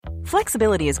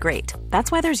Flexibility is great.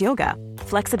 That's why there's yoga.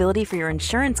 Flexibility for your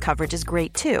insurance coverage is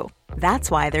great too. That's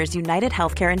why there's United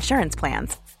Healthcare Insurance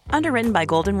Plans. Underwritten by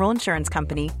Golden Rule Insurance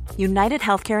Company, United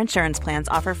Healthcare Insurance Plans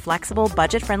offer flexible,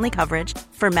 budget-friendly coverage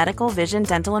for medical, vision,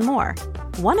 dental, and more.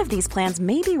 One of these plans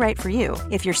may be right for you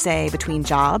if you're, say, between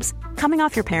jobs, coming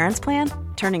off your parents' plan,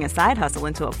 turning a side hustle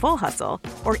into a full hustle,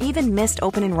 or even missed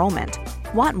open enrollment.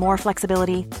 Want more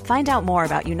flexibility? Find out more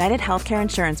about United Healthcare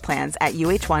Insurance Plans at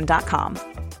uh1.com.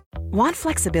 Want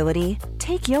flexibility?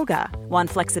 Take yoga. Want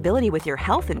flexibility with your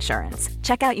health insurance?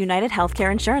 Check out United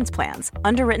Healthcare Insurance Plans.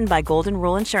 Underwritten by Golden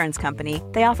Rule Insurance Company,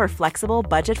 they offer flexible,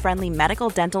 budget-friendly medical,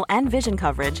 dental, and vision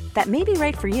coverage that may be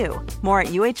right for you. More at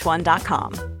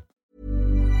uh1.com.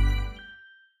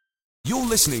 You're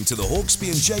listening to the Hawksby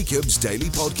and Jacobs Daily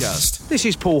Podcast. This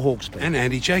is Paul Hawksby. And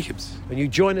Andy Jacobs. And you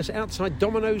join us outside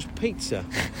Domino's Pizza.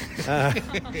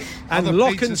 And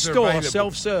Lock and Store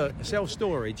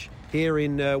self-storage here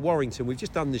in Warrington. We've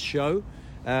just done the show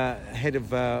ahead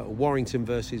of Warrington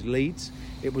versus Leeds.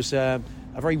 It was a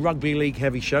very rugby league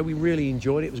heavy show. We really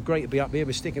enjoyed it. It was great to be up here.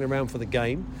 We're sticking around for the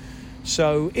game.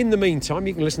 So in the meantime,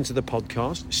 you can listen to the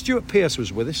podcast. Stuart Pearce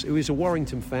was with us, who is a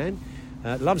Warrington fan.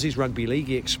 Loves his rugby league.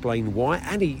 He explained why,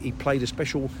 and he played a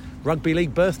special rugby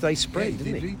league birthday spread,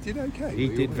 didn't he? He did okay. He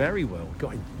did very well.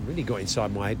 Really got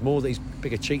inside my head more that he's a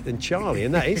bigger cheat than Charlie,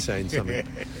 and that is saying something.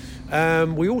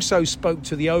 We also spoke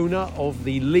to the owner of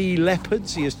the Lee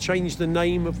Leopards. He has changed the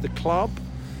name of the club,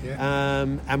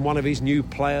 and one of his new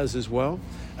players as well.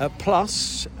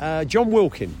 Plus, John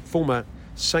Wilkin, former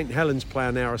St Helens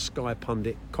player, now a Sky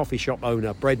pundit, coffee shop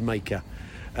owner, bread maker.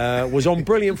 Was on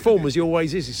brilliant form as he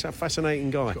always is. He's a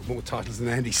fascinating guy. Got more titles than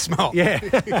Andy Smart. Yeah.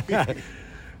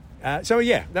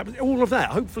 That was all of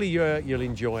that. Hopefully you'll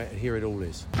enjoy it and hear it all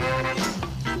is.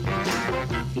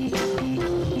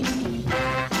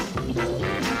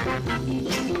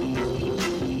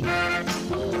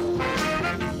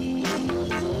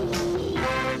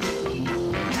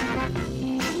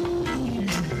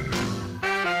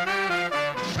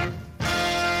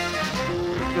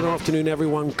 Good afternoon,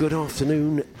 everyone. Good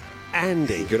afternoon,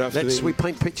 Andy. Good afternoon. We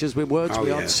paint pictures with words. Oh, we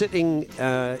yeah. are sitting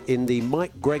in the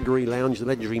Mike Gregory Lounge, the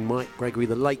legendary Mike Gregory,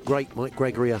 the late, great Mike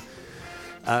Gregory,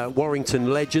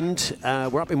 Warrington legend.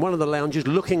 We're up in one of the lounges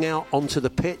looking out onto the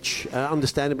pitch.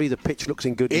 Understandably, the pitch looks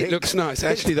in good nick. It looks nice.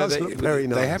 Actually, does look very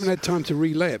nice. They haven't had time to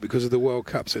relay it because of the World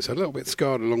Cup, so it's a little bit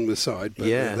scarred along the side, but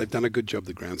they've done a good job,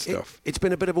 the ground stuff. It's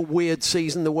been a bit of a weird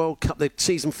season. The World Cup, the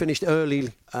season finished early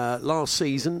last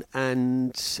season,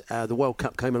 and the World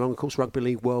Cup came along, of course, Rugby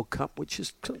League World Cup, which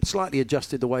has slightly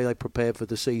adjusted the way they prepared for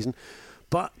the season.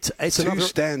 But it's two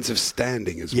stands of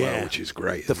standing as well, which is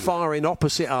great. The far end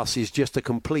opposite us is just a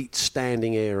complete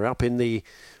standing area. Up in the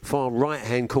far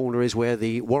right-hand corner is where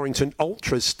the Warrington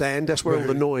Ultras stand. That's where all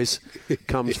the noise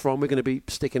comes from. We're going to be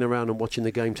sticking around and watching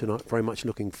the game tonight. Very much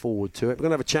looking forward to it. We're going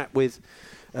to have a chat with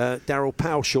Daryl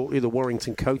Powell shortly, the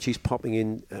Warrington coach. He's popping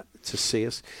in to see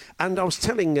us. And I was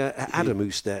telling Adam,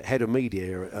 who's the head of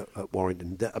media at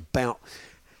Warrington, about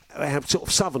how sort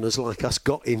of Southerners like us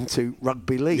got into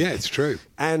rugby league. Yeah, it's true.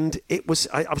 And it was,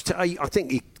 I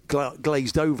think he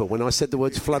glazed over when I said the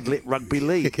words floodlit rugby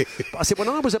league. But I said, when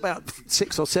I was about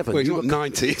 6 or 7... Well, he's not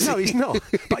 90. No, he's not.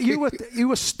 But you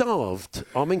were starved.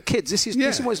 I mean, kids, this is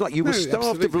what it's like. You were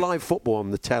starved of live football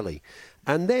on the telly.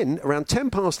 And then around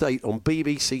 8:10 on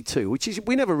BBC Two, which is,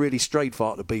 we never really strayed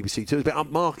far to BBC Two, it was a bit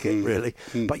upmarket really,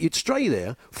 but you'd stray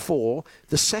there for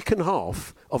the second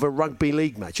half of a rugby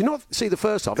league match. You not see the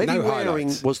first half. Eddie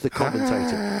Waring was the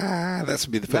commentator. That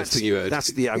would be the first thing you heard. That's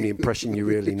the only impression you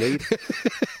really need.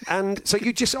 And so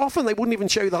you just, often they wouldn't even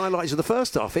show you the highlights of the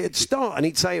first half. It'd start and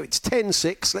he'd say, it's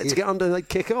 10-6, let's get under, and they'd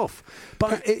kick off.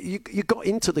 But you got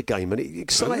into the game and it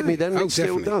excited me then, and it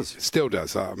still does. It still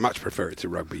does. I much prefer it to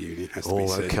rugby union, has to be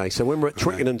said. Okay, so when we're at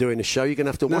Twickenham doing the show, you're going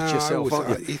to have to watch yourself,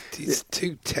 aren't you? It's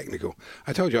too technical.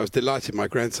 I told you I was delighted my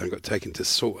grandson got taken to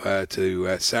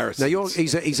Saracens. Now,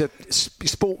 he's a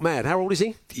sport mad. How old is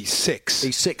he? He's 6.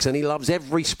 He's 6 and he loves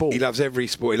every sport. He loves every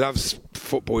sport. He loves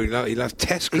football. He loves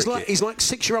Test cricket. He's like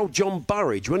 6-year-old John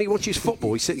Burridge. When he watches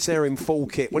football, he sits there in full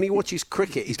kit. When he watches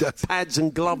cricket, he's got pads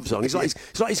and gloves on. He's like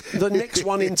he's the next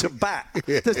one into bat.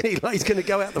 Doesn't he? Like he's going to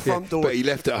go out the front door. But he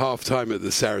left at half-time at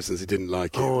the Saracens. He didn't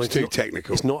like it. It was too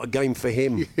technical. It's not a game for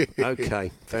him.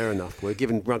 Okay, fair enough. We're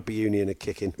giving rugby union a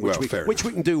kicking, which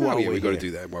we can do while we're here. We've got to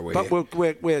do that while we're here.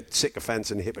 But we're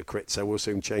sycophants and hypocrites, so we'll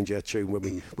soon change our tune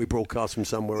when we broadcast from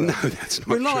somewhere else. No, that's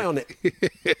not Rely on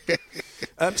it.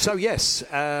 So, yes,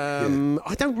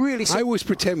 I don't really... I always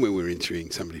pretend when we're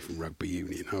interviewing somebody from rugby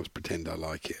union. I always pretend I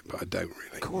like it, but I don't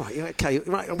really. Quite, okay,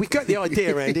 right, we've got the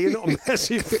idea, Andy. You're not a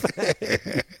massive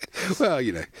fan. Well,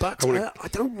 you know. But I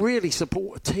don't really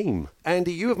support a team.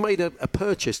 Andy, you have made a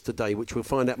purchase today, which we'll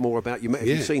find out more about. Have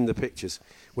you seen the pictures?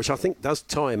 Which I think does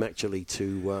tie him, actually,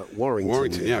 to Warrington.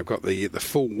 Warrington, yeah. I've got the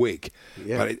full wig,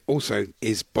 but it also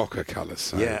is Boca colours.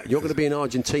 So yeah, you're going to be in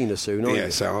Argentina soon, aren't you? Yeah,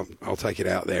 so I'll take it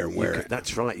out there and wear it.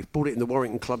 That's right. You've bought it in the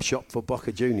Warrington Club shop for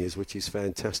Boca Juniors, which is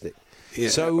fantastic. Yeah.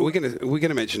 So we're going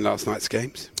to mention last night's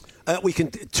games. We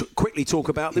can quickly talk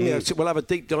about them. So we'll have a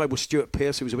deep dive with Stuart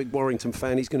Pearce, who's a big Warrington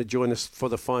fan. He's going to join us for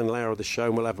the final hour of the show,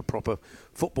 and we'll have a proper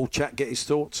football chat, get his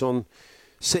thoughts on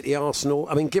City, Arsenal.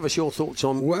 I mean, give us your thoughts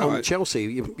on Chelsea.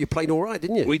 You played all right,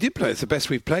 didn't you? We did play. It's the best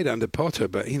we've played under Potter,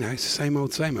 but, you know, it's the same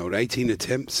old, same old. 18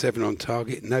 attempts, 7 on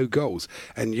target, no goals.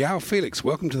 And João Felix,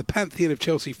 welcome to the pantheon of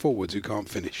Chelsea forwards who can't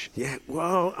finish. Yeah,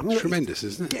 well... Tremendous,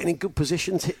 isn't it? Getting in good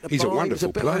positions, hit the He's bar. a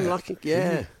wonderful player. Unlucky.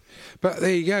 Yeah. But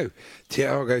there you go.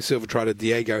 Thiago Silva tried a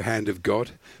Diego hand of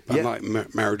God. Unlike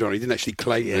Maradona, he didn't actually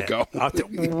claim the goal.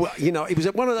 It was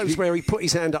one of those where he put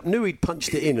his hand up, knew he'd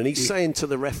punched it in, and he's saying to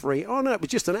the referee, "Oh no, it was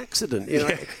just an accident."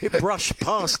 It brushed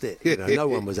past it. No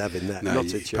one was having that. No, not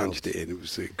he a chance. punched it in. It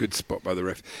was a good spot by the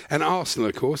ref. And Arsenal,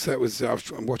 of course,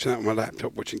 I'm watching that on my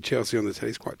laptop, watching Chelsea on the telly.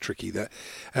 It's quite tricky. That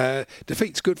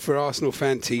defeat's good for Arsenal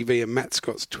Fan TV and Matt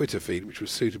Scott's Twitter feed, which was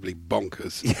suitably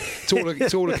bonkers.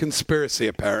 It's all a conspiracy,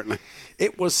 apparently.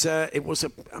 It was. I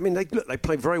mean, they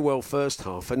played very well first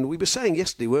half, and we were saying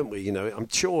yesterday, weren't we? I'm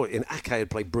sure Ake had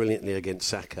played brilliantly against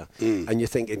Saka, and you're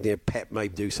thinking Pep may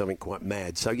do something quite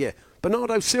mad. So yeah,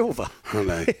 Bernardo Silva. I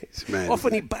know, it's mad.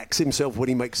 Often he backs himself when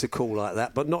he makes a call like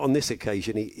that, but not on this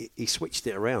occasion. He switched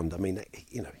it around. I mean,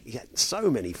 he had so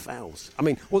many fouls. I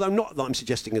mean, although not that I'm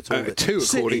suggesting at all. Two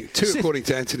according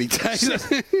to Anthony Taylor.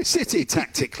 City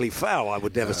tactically foul. I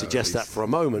would never suggest that for a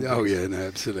moment. Oh yeah, no,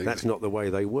 absolutely. That's not the way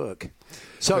they work.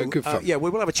 So, we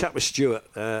will have a chat with Stuart,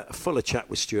 a fuller chat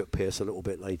with Stuart Pearce a little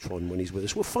bit later on when he's with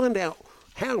us. We'll find out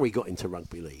how we got into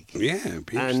rugby league. Yeah, it'd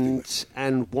be interesting.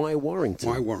 And why Warrington.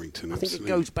 Why Warrington, I think it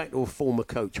goes back to a former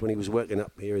coach when he was working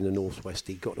up here in the Northwest.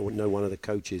 He got to know one of the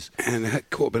coaches. And I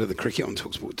caught a bit of the cricket on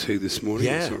TalkSport 2 this morning.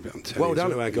 Yeah, well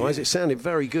done to our guys. It sounded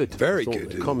very good. Very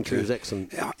good. The commentary was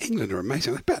excellent. Yeah, England are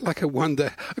amazing. They bet like a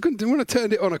one-day. When I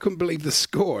turned it on, I couldn't believe the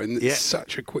score in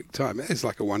such a quick time. It's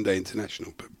like a one-day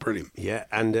international, but brilliant. Yeah,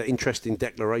 and interesting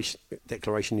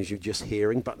declaration as you're just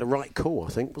hearing, but the right call, I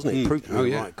think, wasn't it? Proved to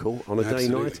be the right call on a day-nighter.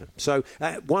 So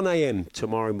at 1 a.m.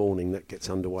 tomorrow morning, that gets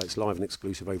underway. It's live and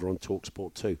exclusive over on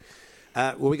TalkSport 2.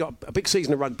 We got a big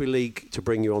season of rugby league to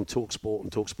bring you on TalkSport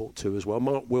and TalkSport 2 as well.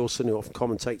 Mark Wilson, who often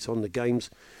commentates on the games,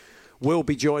 will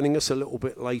be joining us a little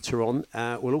bit later on.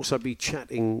 We'll also be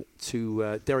chatting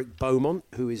to Derek Beaumont,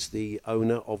 who is the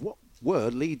owner of what were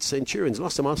Leeds Centurions.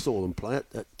 Last time I saw them play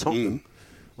at Tottenham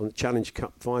on the Challenge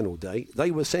Cup final day, they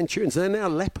were Centurions. They're now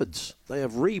Leopards. They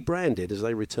have rebranded as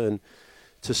they return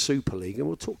to Super League, and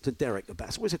we'll talk to Derek about it.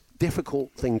 It's always a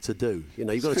difficult thing to do.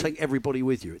 You've got to take everybody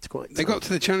with you. It's quite tough. They got to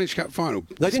the Challenge Cup final.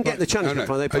 They didn't get the Challenge Cup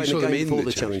final. They played a game for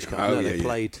the Challenge Cup. No, they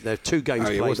played. There are 2 games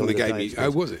played. It wasn't on the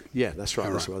game. Was it? Yeah, that's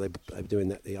right. That's why they're doing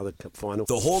that. The other cup final.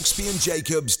 The Hawksby and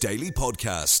Jacobs Daily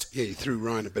Podcast. Yeah, you threw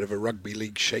Ryan a bit of a rugby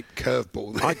league shaped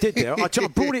curveball there. I did there. I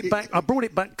brought it back. I brought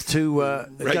it back to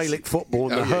Gaelic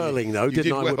football and the hurling, though,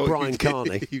 didn't I? With Brian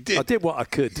Carney. You did. I did what I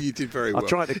could. You did very well. I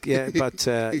tried to. But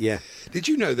yeah.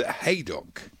 Did you know that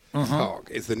Haydock Park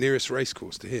is the nearest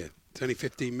racecourse to here? It's only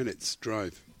 15 minutes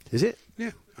drive. Is it?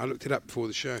 Yeah, I looked it up before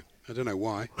the show. I don't know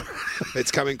why. It's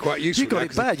coming quite useful. You got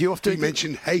it bad. You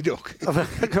mentioned Haydock.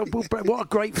 What a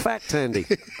great fact, Andy.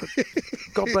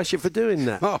 God bless you for doing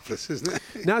that. Marvellous, isn't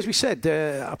it? Now, as we said,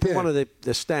 I put one of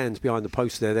the stands behind the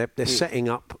post there. They're setting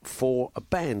up for a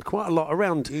band. Quite a lot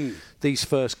around these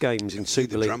first games in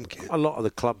Super League. A lot of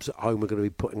the clubs at home are going to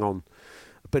be putting on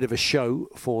a bit of a show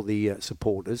for the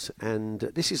supporters, and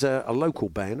this is a local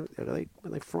band. Where are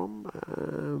they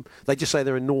from? They just say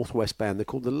they're a Northwest band. They're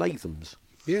called the Lathams.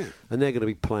 Yeah. And they're going to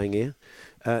be playing here.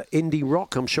 Indie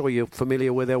Rock, I'm sure you're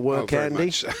familiar with their work, Andy.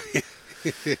 Much so.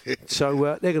 So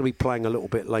they're going to be playing a little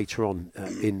bit later on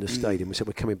in the stadium. We said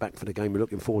we're coming back for the game. We're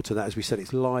looking forward to that. As we said,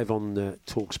 it's live on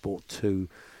TalkSport 2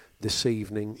 this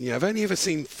evening. Yeah, I've only ever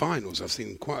seen finals. I've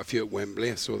seen quite a few at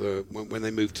Wembley. I saw when they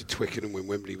moved to Twickenham when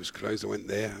Wembley was closed. I went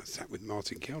there. I sat with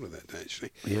Martin Kelder that day, actually.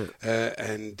 Yeah.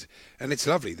 And it's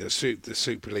lovely. The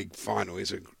Super League final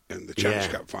is and the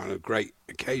Challenge Cup final, great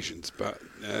occasions. But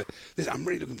I'm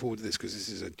really looking forward to this because this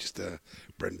is just a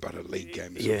bread and butter league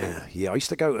game. Yeah. I used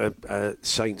to go to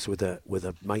Saints with a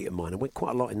mate of mine. I went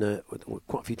quite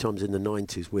a few times in the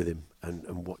 90s with him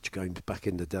and watched games back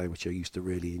in the day, which I used to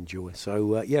really enjoy.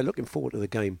 So looking forward to the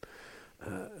game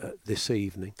this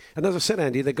evening. And as I said,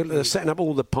 Andy, they're setting up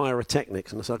all the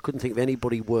pyrotechnics, and I said I couldn't think of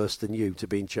anybody worse than you to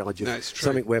be in charge of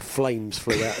something where flames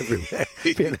flew out everywhere.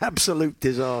 It'd be an absolute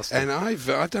disaster. And I've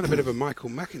done a bit of a Michael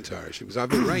McIntyre actually, because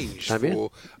I've arranged for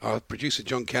our producer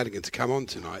John Cadigan to come on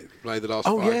tonight, play the last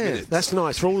 5 minutes. That's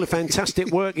nice. For all the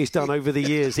fantastic work he's done over the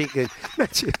years, he can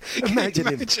imagine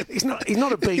him. He's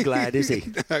not a big lad, is he?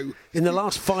 No. In the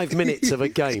last 5 minutes of a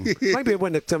game, maybe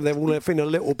when they're all feeling a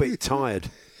little bit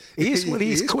tired. He's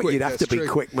quick. You'd have to be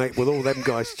quick, mate, with all them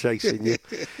guys chasing you.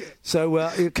 So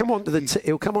he'll come on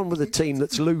with a team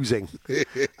that's losing.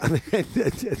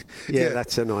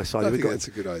 That's a nice idea. That's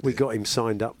a good idea. We got him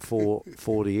signed up for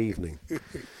the evening.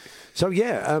 So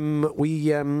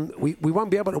we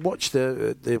won't be able to watch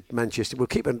the Manchester. We'll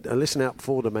keep a listen out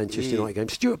for the Manchester United game.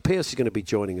 Stuart Pearce is going to be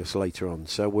joining us later on,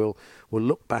 so we'll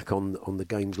look back on the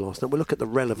games last night. We'll look at the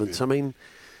relevance. We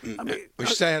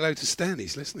should say hello to Stan.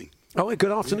 He's listening. Oh,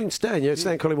 good afternoon, Stan. Yeah,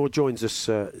 Stan Collymore joins us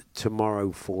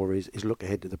tomorrow for his look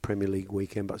ahead to the Premier League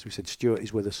weekend. But as we said, Stuart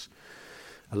is with us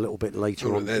a little bit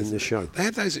later on in the show. They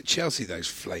had those at Chelsea, those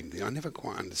flame things. I never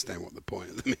quite understand what the point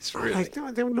of them is, really.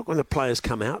 They look when the players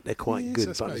come out, they're quite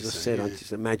good. But as I said, I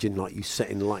just imagine like you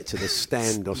setting light to the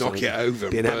stand or something. Knock it over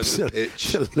and burn the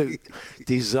pitch. Absolute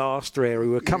disaster area. We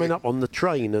were coming up on the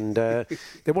train and there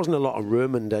wasn't a lot of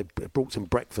room, and they brought some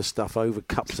breakfast stuff over,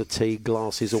 cups of tea,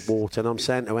 glasses of water. And I'm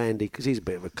saying to Andy, because he's a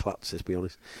bit of a klutz, let's be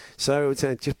honest. So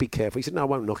just be careful. He said, no, I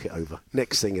won't knock it over.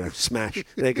 Next thing, smash.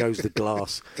 There goes the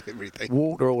glass. Everything.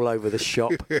 Water all over the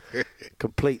shop.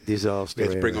 Complete disaster.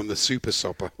 Let's bring on the super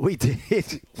sopper. We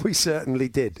did. We certainly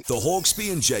did. The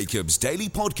Hawksbee and Jacobs Daily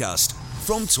Podcast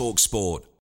from TalkSport.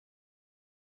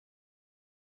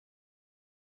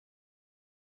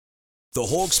 The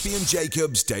Hawksbee and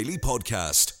Jacobs Daily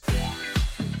Podcast.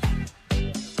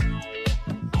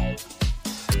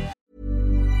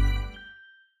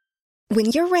 When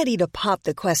you're ready to pop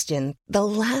the question, the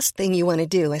last thing you want to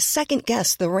do is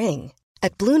second-guess the ring.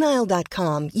 At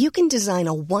BlueNile.com, you can design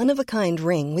a one-of-a-kind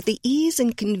ring with the ease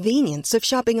and convenience of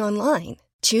shopping online.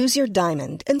 Choose your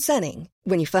diamond and setting.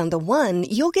 When you find the one,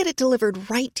 you'll get it delivered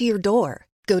right to your door.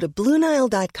 Go to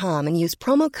BlueNile.com and use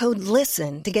promo code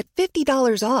LISTEN to get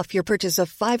 $50 off your purchase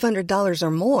of $500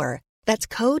 or more. That's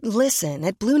code LISTEN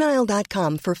at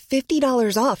BlueNile.com for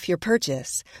 $50 off your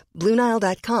purchase.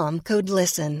 BlueNile.com, code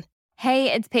LISTEN.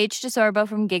 Hey, it's Paige DeSorbo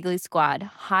from Giggly Squad.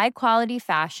 High quality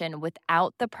fashion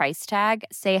without the price tag.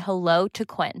 Say hello to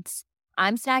Quince.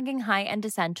 I'm snagging high-end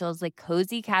essentials like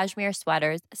cozy cashmere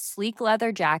sweaters, sleek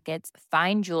leather jackets,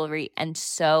 fine jewelry, and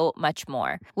so much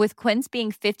more. With Quince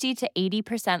being 50 to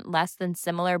 80% less than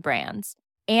similar brands.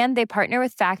 And they partner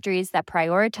with factories that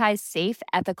prioritize safe,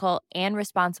 ethical, and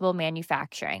responsible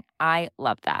manufacturing. I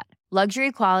love that.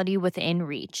 Luxury quality within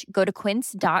reach. Go to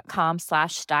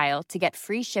quince.com/style to get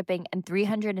free shipping and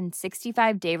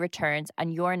 365-day returns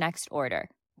on your next order.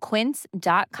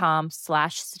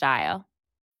 Quince.com/style.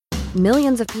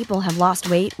 Millions of people have lost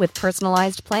weight with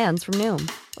personalized plans from Noom.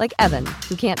 Like Evan,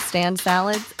 who can't stand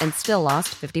salads and still lost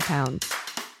 50 pounds.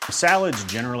 Salads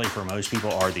generally for most people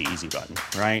are the easy button,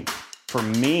 right? For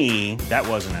me, that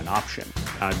wasn't an option.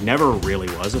 I never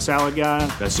really was a salad guy.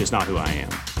 That's just not who I am.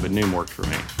 But Noom worked for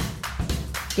me.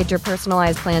 Get your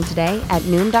personalized plan today at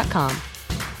Noom.com.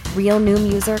 Real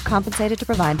Noom user compensated to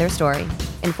provide their story.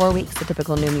 In 4 weeks, the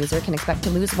typical Noom user can expect to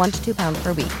lose 1 to 2 pounds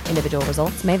per week. Individual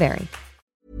results may vary.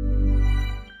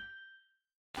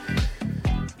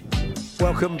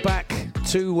 Welcome back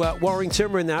to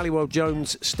Warrington. We're in the Halliwell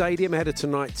Jones Stadium ahead of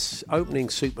tonight's opening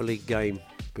Super League game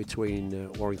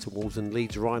between Warrington Wolves and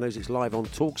Leeds Rhinos. It's live on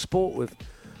TalkSport with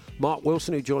Mark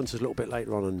Wilson, who joins us a little bit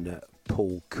later on, and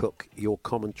Paul Cook, your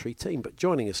commentary team. But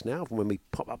joining us now, when we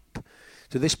pop up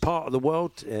to this part of the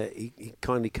world, he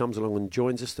kindly comes along and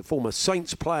joins us, the former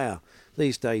Saints player,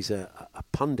 these days a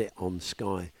pundit on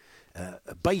Sky,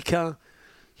 a baker,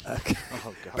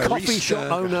 coffee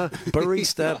shop owner,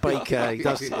 barista, baker. He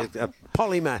does a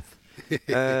polymath.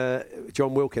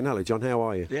 John Wilkin. Hello, John. How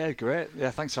are you? Yeah, great.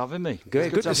 Yeah, thanks for having me.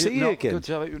 Good to see you again. Good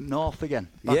to have you north again.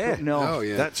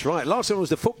 North. That's right. Last time was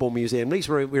the football museum. These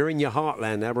we're in your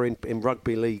heartland now. We're in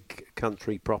rugby league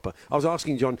country proper. I was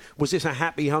asking John, was this a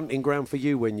happy hunting ground for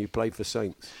you when you played for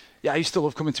Saints? Yeah, I used to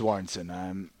love coming to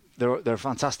Warrington. They're a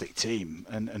fantastic team,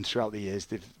 and throughout the years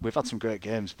we've had some great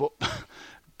games, but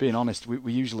being honest,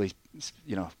 we usually,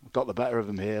 got the better of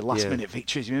them here. Last-minute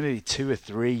victories, maybe 2 or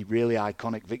 3 really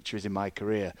iconic victories in my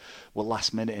career were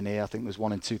last minute in here. I think there was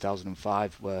one in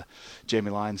 2005 where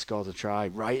Jamie Lyons scored a try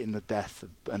right in the death.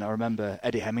 And I remember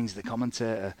Eddie Hemmings, the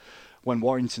commentator, when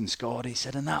Warrington scored, he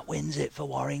said, and that wins it for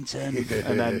Warrington.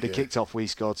 And then they kicked off, we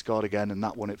scored again, and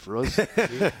that won it for us.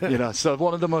 So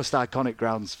one of the most iconic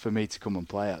grounds for me to come and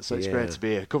play at. So it's great to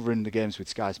be here. Covering the games with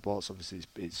Sky Sports, obviously,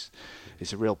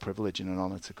 it's a real privilege and an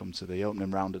honour to come to the opening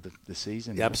round of the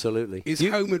season. Yeah, absolutely. Is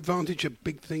home advantage a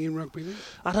big thing in rugby league?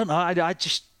 I don't know. I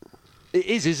just... It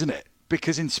is, isn't it?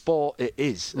 Because in sport, it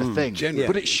is a thing. Generally.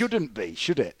 But it shouldn't be,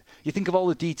 should it? You think of all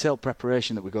the detailed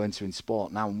preparation that we go into in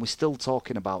sport now, and we're still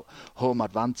talking about home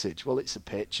advantage. Well, it's a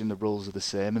pitch, and the rules are the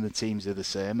same, and the teams are the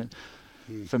same.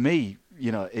 And for me,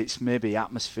 it's maybe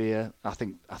atmosphere. I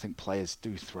think players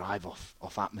do thrive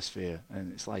off atmosphere,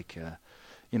 and it's like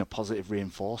positive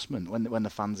reinforcement. When the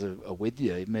fans are with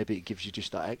you, maybe it gives you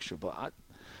just that extra. But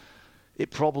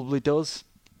it probably does.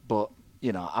 But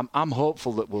I'm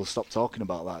hopeful that we'll stop talking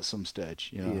about that at some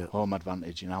stage. Home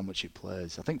advantage and how much it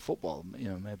plays. I think football,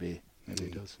 maybe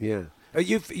it does. Yeah,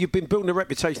 you've been building a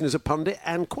reputation as a pundit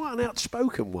and quite an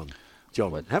outspoken one,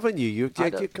 John, haven't you? You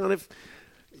kind of.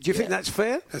 Do you think that's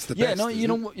fair? That's the best. No. You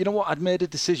know what? I'd made a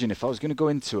decision. If I was going to go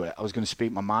into it, I was going to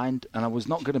speak my mind, and I was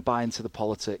not going to buy into the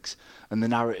politics and the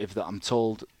narrative that I'm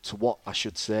told to what I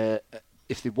should say.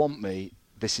 If they want me,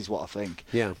 this is what I think.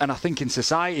 Yeah. And I think in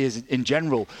society, in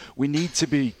general, we need to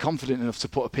be confident enough to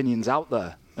put opinions out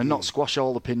there and not squash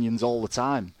all opinions all the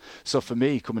time. So for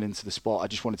me, coming into the sport, I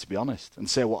just wanted to be honest and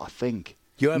say what I think.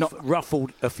 You have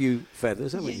ruffled a few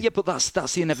feathers, haven't you? Yeah, but that's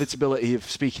the inevitability of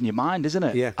speaking your mind, isn't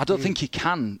it? Yeah. I don't think you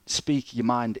can speak your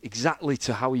mind exactly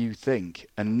to how you think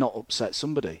and not upset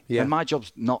somebody. Yeah. And my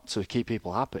job's not to keep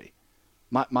people happy.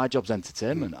 My job's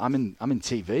entertainment. I'm in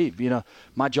TV.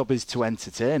 My job is to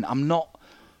entertain. I'm not.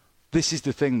 This is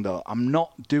the thing, though. I'm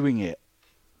not doing it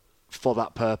for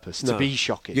that purpose, to be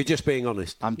shocking. You're just being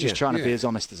honest. I'm just trying to be as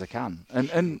honest as I can.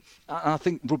 And I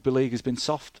think rugby league has been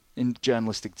soft in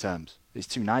journalistic terms. It's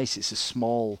too nice. It's a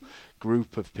small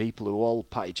group of people who all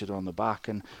pat each other on the back,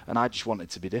 and I just want it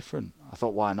to be different. I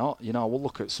thought, why not? We'll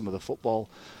look at some of the football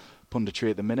punditry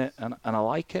at the minute, and I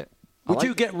like it. Would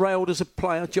you get railed as a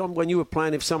player, John, when you were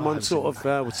playing if someone sort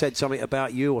of said something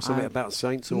about you or something about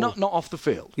Saints? Or... Not off the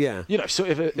field. Yeah. So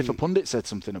if a pundit said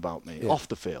something about me off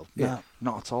the field, no,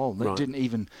 not at all. Right. Didn't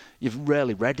even. You've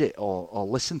rarely read it or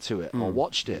listened to it or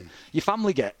watched it. Your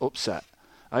family get upset.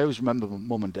 I always remember my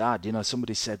mum and dad.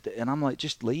 Somebody said that, and I'm like,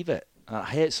 just leave it. And I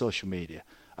hate social media.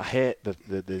 I hate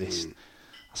this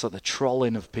sort of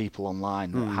trolling of people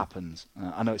online that happens.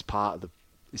 I know it's part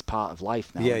of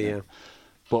life now. Yeah.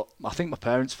 But I think my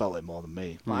parents felt it more than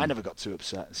me. I never got too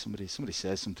upset. Somebody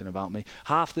says something about me.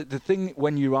 Half the thing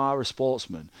when you are a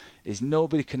sportsman is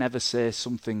nobody can ever say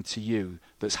something to you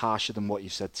that's harsher than what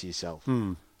you've said to yourself.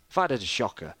 If I'd had a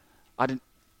shocker,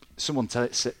 someone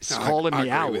calling me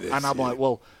out, and I'm like,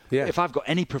 well, if I've got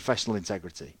any professional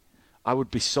integrity, I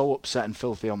would be so upset and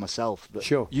filthy on myself that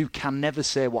you can never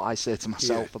say what I say to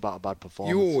myself about a bad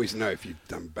performance. You always know if you've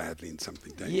done badly in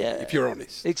something, don't you? If you're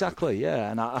honest. Exactly, yeah.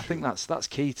 And I think that's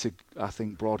key to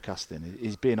broadcasting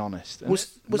is being honest.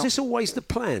 Was this always the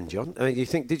plan, John? I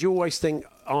mean, did you always think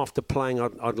after playing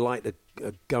I'd like to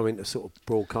go into sort of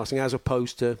broadcasting as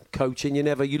opposed to coaching?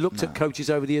 You looked at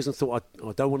coaches over the years and thought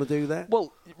I don't want to do that?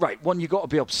 Well, right. One, you've got to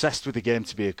be obsessed with the game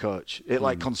to be a coach. It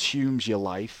consumes your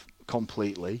life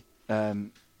completely.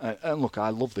 And look,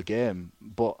 I love the game,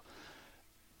 but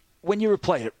when you're a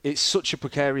player, it's such a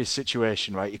precarious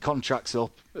situation, right? Your contract's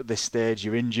up at this stage,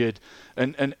 you're injured,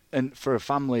 and for a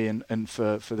family and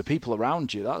for the people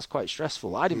around you, that's quite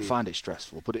stressful. I didn't find it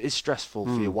stressful, but it is stressful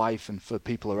for your wife and for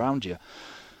people around you.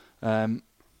 And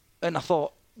I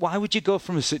thought, why would you go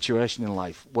from a situation in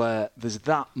life where there's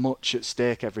that much at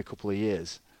stake every couple of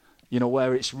years,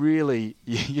 where it's really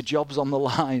your job's on the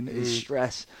line, it's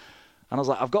stress. And I was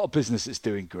like, I've got a business that's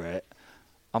doing great.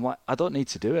 I'm like, I don't need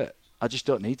to do it. I just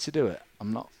don't need to do it.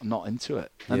 I'm not into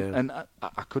it. And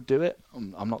I could do it.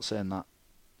 I'm not saying that,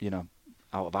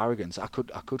 out of arrogance. I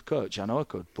could coach. I know I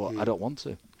could, but I don't want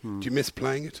to. Do you miss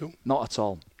playing at all? Not at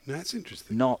all. No, that's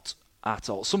interesting. Not at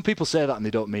all. Some people say that and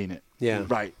they don't mean it. Yeah.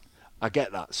 Right. I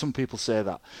get that. Some people say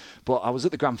that. But I was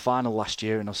at the grand final last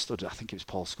year and I stood, I think it was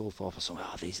Paul Sculthorpe or something.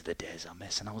 These are the days I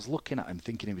miss. And I was looking at him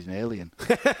thinking he was an alien.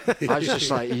 I was just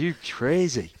like, are you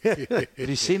crazy? Have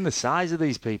you seen the size of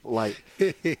these people? Like,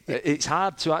 it's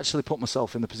hard to actually put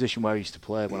myself in the position where I used to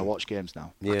play when I watch games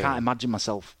now. I can't imagine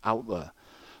myself out there.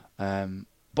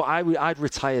 But I'd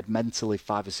retired mentally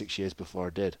 5 or 6 years before I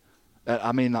did.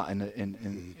 I mean that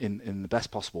in the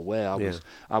best possible way.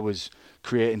 I was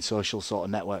creating social sort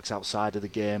of networks outside of the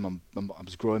game. I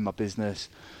was growing my business.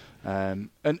 And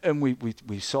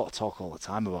we sort of talk all the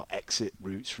time about exit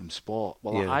routes from sport.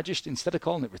 Well, I just, instead of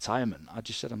calling it retirement, I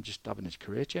just said I'm just having a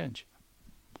career change.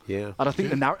 Yeah. And I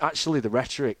think the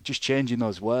rhetoric, just changing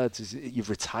those words, is you've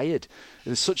retired.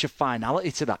 There's such a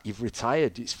finality to that. You've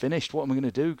retired. It's finished. What am I going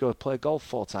to do? Go play golf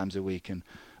 4 times a week and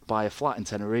buy a flat in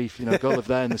Tenerife, go live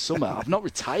there in the summer. I've not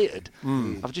retired.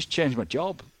 I've just changed my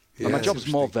job. Yeah, and my job's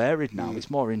more varied now.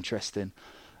 It's more interesting.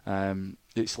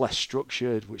 It's less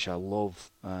structured, which I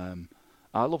love.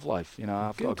 I love life.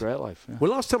 I've got a great life. Yeah.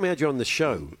 Well, last time we had you on the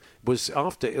show was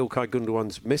after Ilkay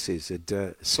Gundogan's missus had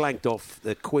slagged off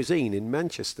the cuisine in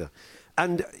Manchester.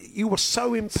 And you were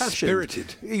so impassioned.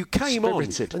 Spirited. You came on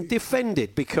and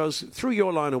defended, because through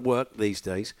your line of work these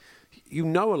days, you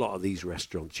know a lot of these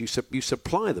restaurants. You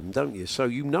supply them, don't you? So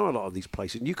you know a lot of these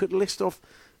places. And you could list off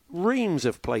reams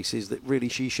of places that really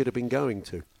she should have been going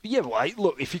to. Yeah, well,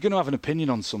 look, if you're going to have an opinion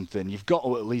on something, you've got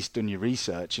to at least done your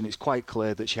research, and it's quite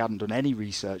clear that she hadn't done any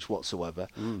research whatsoever.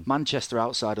 Manchester,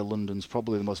 outside of London's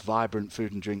probably the most vibrant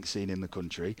food and drink scene in the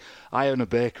country. I own a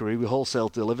bakery. We wholesale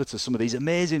deliver to some of these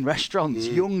amazing restaurants,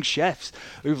 young chefs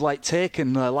who've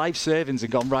taken their life savings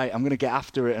and gone, right, I'm going to get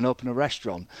after it and open a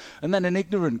restaurant. And then an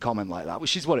ignorant comment like that,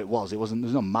 which is what it was. There's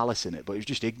no malice in it, but it was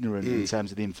just ignorant in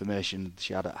terms of the information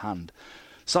she had at hand.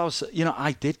 So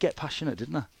I did get passionate,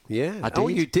 didn't I? Yeah. I did. Oh,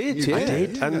 you did. Yeah. I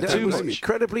did. And it was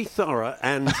incredibly thorough,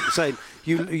 and saying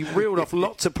you reeled off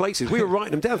lots of places. We were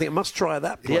writing them down. I think I must try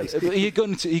that place. Yeah, are you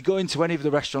going to any of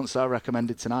the restaurants that I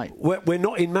recommended tonight? We're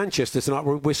not in Manchester tonight.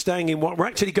 We're staying in we're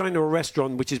actually going to a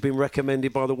restaurant which has been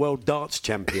recommended by the world darts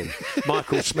champion,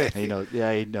 Michael Smith. He knows.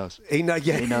 Yeah, he knows. He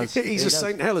knows. He's a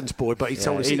St Helens boy, but he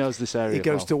told us he knows this area. He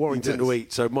goes to Warrington to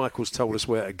eat, so Michael's told us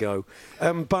where to go.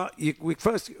 But when we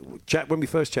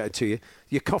first chatted to you,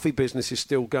 your coffee business is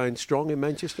still going strong in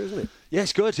Manchester, isn't it? Yeah,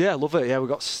 it's good. Yeah, I love it. Yeah, we've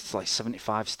got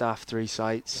 75 staff, 3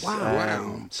 sites.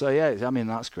 Wow. So, yeah, I mean,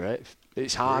 that's great.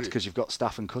 It's hard because you've got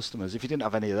staff and customers. If you didn't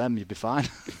have any of them, you'd be fine.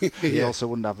 You also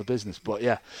wouldn't have a business. But,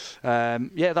 yeah,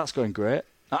 that's going great.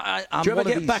 Do you ever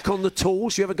get back on the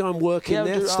tools? Do you ever go and work in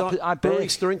there? I bake.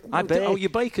 Oh, you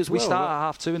bake as well? We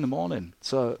start at 2:30 in the morning.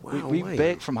 So we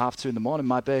bake from 2:30 in the morning.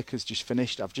 My baker's just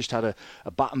finished. I've just had a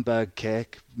Battenberg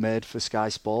cake made for Sky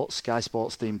Sports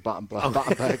themed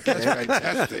Battenberg cake. That's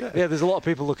fantastic. Yeah, there's a lot of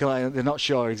people looking like they're not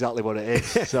sure exactly what it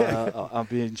is. So I'll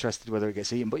be interested whether it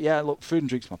gets eaten. But yeah, look, food and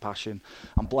drink's my passion.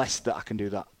 I'm blessed that I can do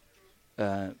that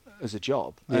as a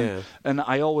job. And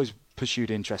I always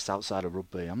pursued interests outside of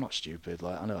rugby. I'm not stupid.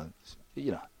 I know,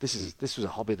 this was a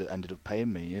hobby that ended up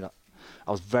paying me. I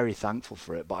was very thankful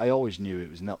for it, but I always knew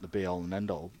it was not the be all and end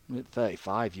all. At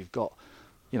 35, you've got,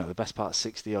 the best part of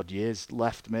 60 odd years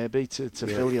left maybe to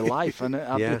fill your life. And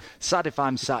I'd be sad if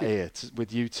I'm sat here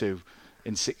with you two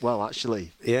in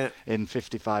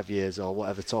 55 years or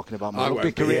whatever, talking about my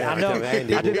rugby career. Yeah, I know.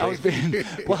 I was being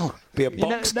be a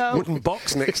wooden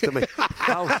box next to me.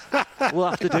 We'll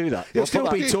have to do that. You'll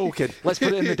still be talking. Let's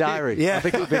put it in the diary. Yeah. I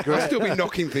think it would be great. I'll still be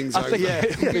knocking things over.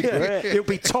 It would be great. He'll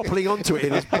be toppling onto it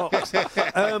in his box.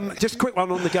 Just a quick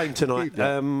one on the game tonight.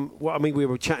 We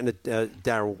were chatting to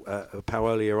Daryl Powell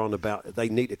earlier on about they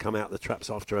need to come out the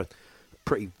traps after a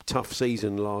pretty tough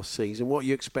season last season. What are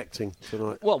you expecting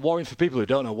tonight? Well, for people who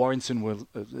don't know, Warrington were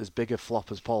as big a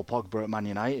flop as Paul Pogba at Man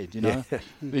United.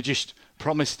 They just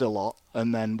promised a lot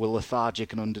and then were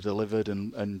lethargic and underdelivered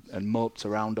and moped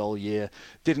around all year.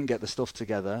 Didn't get the stuff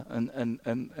together and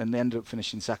they ended up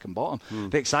finishing second bottom.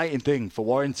 The exciting thing for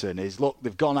Warrington is, look,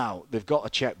 they've gone out, they've got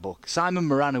a checkbook. Simon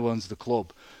Moran, who owns the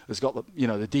club, has got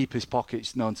the deepest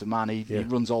pockets known to man. He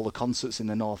runs all the concerts in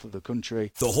the north of the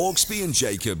country. The Hawksbee and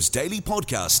Jacobs Daily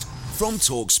Podcast from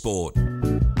TalkSport.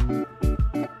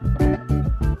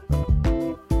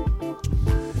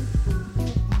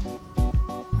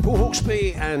 Paul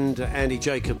Hawksbee and Andy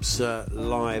Jacobs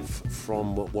live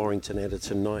from Warrington ahead of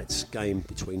tonight's game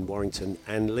between Warrington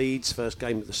and Leeds. First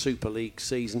game of the Super League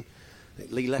season.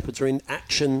 Lee Leopards are in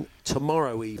action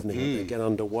tomorrow evening. They get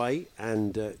underway.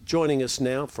 And joining us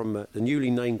now from the newly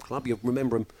named club, you'll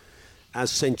remember them as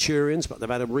Centurions, but they've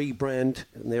had a rebrand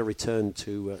and their return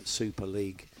to Super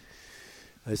League.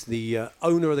 As the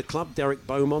owner of the club, Derek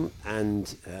Beaumont,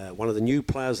 and one of the new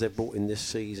players they've brought in this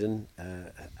season,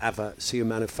 Ava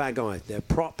Siumanu Fagai, their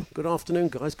prop. Good afternoon,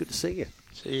 guys. Good to see you.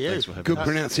 Good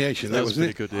pronunciation, that was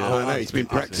pretty it. good, yeah. I know, he's been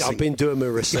practicing. I've been doing my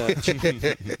research.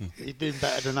 He's doing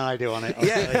better than I do on it.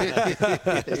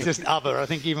 It's just other. I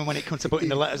think even when it comes to putting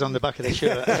the letters on the back of the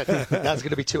shirt, I said, that's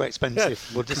going to be too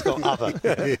expensive. We'll just go other.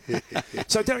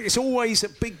 So, Derek, it's always a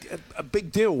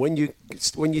big deal when you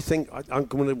think, I'm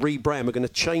going to rebrand, we're going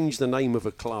to change the name of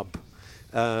a club,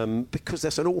 because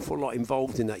there's an awful lot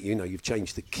involved in that. You've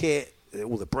changed the kit,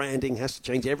 all the branding has to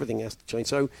change, everything has to change.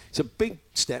 So it's a big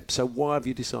step. So why have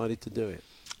you decided to do it?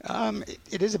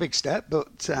 It is a big step,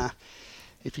 but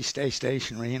if you stay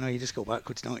stationary, you just go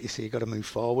backwards, don't you? So you've got to move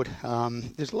forward.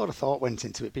 There's a lot of thought went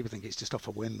into it. People think it's just off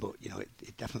a whim, but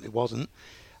it definitely wasn't.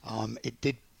 It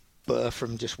did birth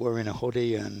from just wearing a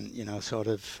hoodie and sort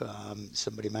of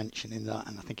somebody mentioning that,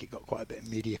 and I think it got quite a bit of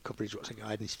media coverage. What's a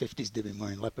guy in his 50s doing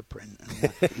wearing leopard print?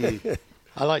 And,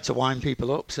 I like to wind people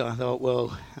up, so I thought,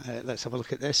 well, let's have a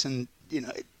look at this. And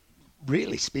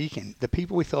really speaking, the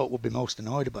people we thought would be most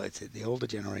annoyed about it, the older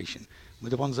generation, were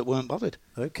the ones that weren't bothered.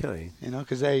 Okay.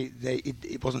 Because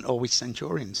it wasn't always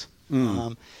Centurions.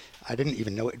 I didn't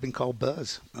even know it had been called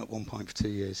Bears at one point for 2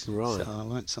 years. Right. So I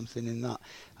learnt something in that.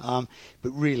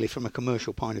 But really, from a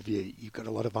commercial point of view, you've got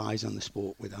a lot of eyes on the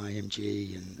sport with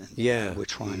IMG, and we're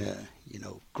trying to,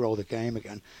 grow the game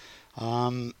again.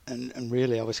 And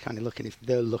really, I was kind of looking, if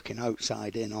they're looking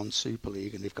outside in on Super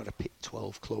League and they've got to pick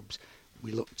 12 clubs,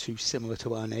 we look too similar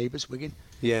to our neighbours, Wigan.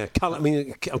 Yeah, colour. I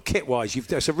mean, kit-wise,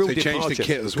 there's a real departure. So you changed the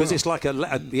kit as well. Because it's like got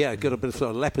a bit of sort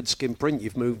of leopard skin print.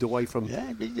 You've moved away from.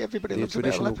 Yeah, everybody loves a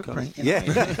bit of leopard print. Yeah.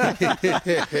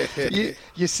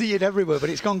 You see it everywhere,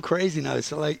 but it's gone crazy now.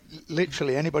 So, like,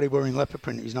 literally anybody wearing leopard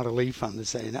print who's not a Leeds fan, they're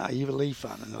saying, "Are you a Leeds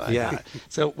fan?" And like, yeah.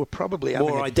 So we're probably having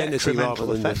more a identity rather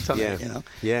than effect on it.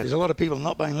 Yeah. There's a lot of people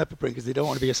not buying leopard print because they don't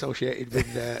want to be associated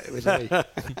with Leeds.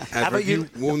 Have you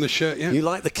worn the shirt yet? You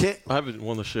like the kit? I haven't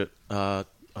worn the shirt.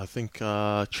 I think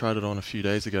I tried it on a few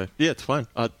days ago. Yeah, it's fine.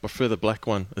 I prefer the black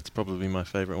one. It's probably my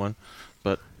favourite one.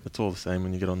 But it's all the same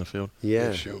when you get on the field.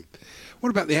 Yeah, sure. What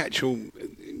about the actual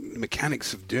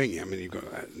mechanics of doing it? I mean, you've got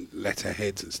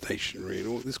letterheads and stationery and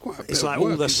all. There's quite a bit It's of like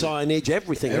work, all the signage,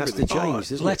 everything has to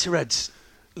change, isn't it? Letterheads.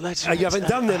 You haven't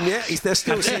done them yet? They're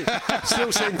still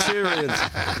Centurions.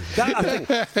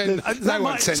 No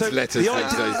one sends letters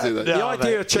these days, do they? The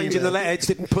idea of changing the letterheads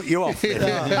didn't put you off.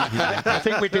 I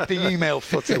think we did the email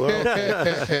footer.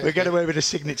 We get away with a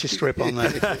signature strip on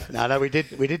that. No, we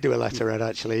did do a letterhead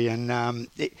actually, and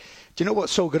do you know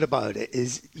what's so good about it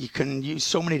is you can use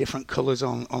so many different colours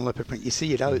on leopard print. You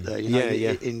see it out there,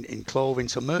 in clothing.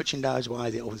 So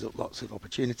merchandise-wise, it opens up lots of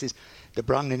opportunities. The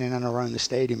branding in and around the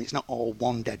stadium, it's not all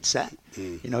one dead set.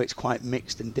 It's quite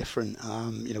mixed and different,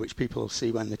 which people will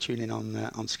see when they're tuning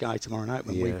on Sky tomorrow night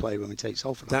when we play, when we take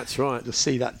Salford. That's right. They'll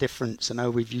see that difference. I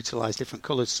know we've utilised different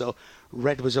colours. So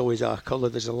red was always our colour.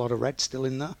 There's a lot of red still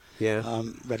in there. Yeah.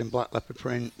 Red and black leopard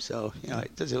print. So,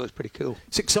 it looks pretty cool.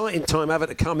 It's an exciting time having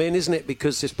to come in, isn't it?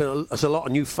 Because there's a lot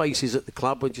of new faces at the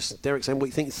club. We're just, Derek saying, what do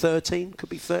you think, 13? Could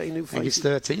be 30 new faces? I think it's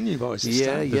 13 new boys.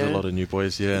 There's a lot of new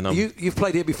boys, yeah. And you've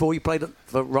played here before. You played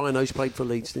for Rhinos, played for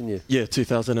Leeds, didn't you? Yeah,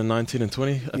 2019 and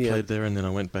 20. I played there, and then I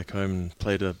went back home and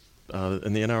played in the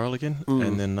NRL again.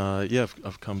 And then,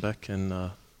 I've come back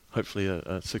and hopefully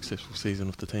a successful season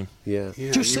with the team. Yeah. Do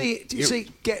you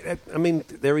see? I mean,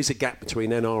 there is a gap between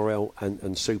NRL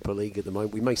and Super League at the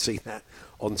moment. We may see that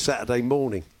on Saturday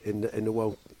morning in the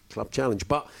World Club Challenge.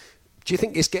 But do you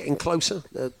think it's getting closer?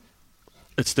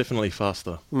 It's definitely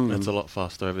faster. It's a lot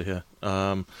faster over here.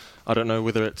 I don't know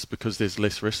whether it's because there's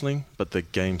less wrestling, but the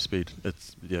game speed,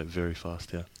 it's very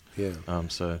fast here. Yeah.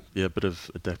 A bit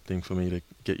of adapting for me to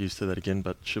get used to that again,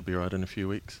 but should be right in a few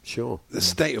weeks. Sure. The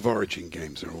State of Origin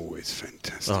games are always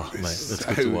fantastic. Oh, mate, that's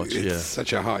good to watch. It's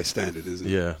such a high standard, isn't it?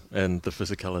 Yeah, and the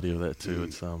physicality of that too.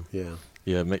 It's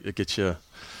it gets you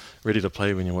ready to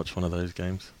play when you watch one of those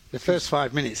games. The first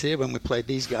 5 minutes here when we played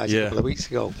these guys a couple of weeks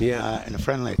ago in a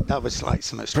friendly, that was like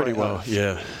something straight out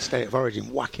State of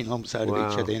Origin, whacking lumps out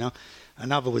of each other,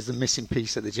 Another was the missing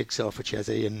piece of the jigsaw for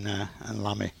Chesney and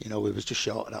Lammy. We was just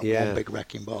short of that one big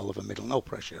wrecking ball of a middle, no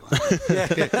pressure.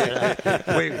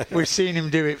 We've seen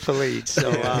him do it for Leeds. So,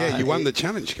 you won the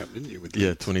Challenge Cup, didn't you? With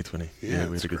 2020. Yeah,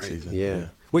 we had a good season. Yeah.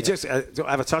 We just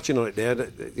have a touching on it there.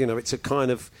 It's a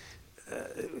kind of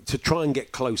to try and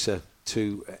get closer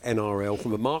to NRL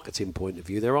from a marketing point of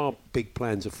view. There are big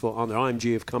plans afoot, aren't there?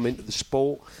 IMG have come into the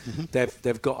sport.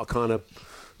 They've got a kind of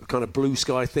kind of blue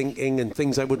sky thinking and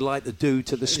things they would like to do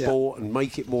to the sport and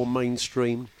make it more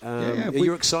mainstream. Are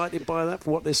you excited by that,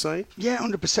 from what they're saying? Yeah,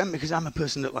 100%, because I'm a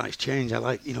person that likes change. I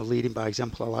like, leading by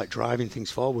example. I like driving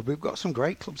things forward. We've got some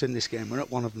great clubs in this game. We're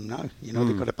at one of them now.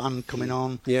 They've got a band coming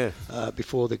on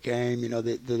before the game.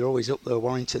 They're always up there.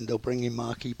 Warrington, they'll bring in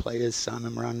marquee players.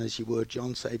 Simon Moran, as you heard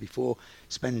John say before,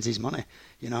 spends his money.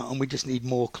 And we just need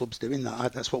more clubs doing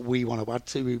that. That's what we want to add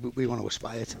to. We want to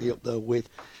aspire to be up there with,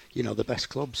 the best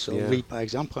clubs. So lead by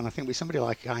example. And I think with somebody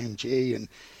like IMG and,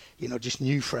 just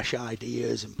new, fresh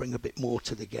ideas and bring a bit more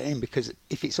to the game, because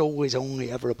if it's always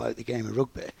only ever about the game of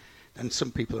rugby, then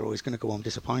some people are always going to go home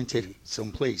disappointed,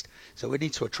 some pleased. So we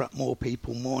need to attract more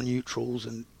people, more neutrals,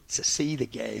 and to see the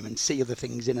game and see other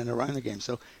things in and around the game.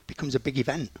 So it becomes a big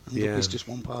event, and rugby's just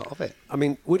one part of it. I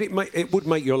mean, it would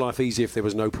make your life easier if there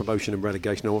was no promotion and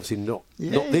relegation? Obviously not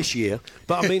this year.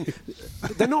 But I mean,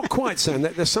 they're not quite saying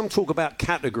that. There's some talk about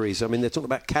categories. I mean, they're talking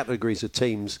about categories of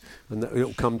teams, and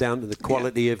it'll come down to the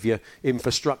quality of your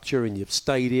infrastructure and your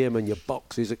stadium and your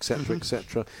boxes, etc.,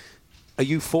 etc. Are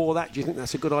you for that? Do you think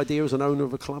that's a good idea as an owner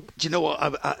of a club? Do you know what?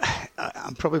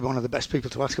 I'm probably one of the best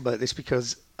people to ask about this,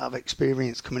 because I've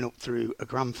experienced coming up through a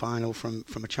grand final from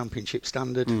a championship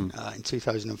standard in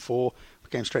 2004. We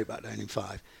came straight back down in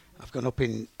 5. I've gone up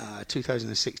in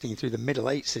 2016 through the middle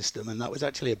 8 system, and that was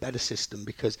actually a better system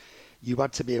because you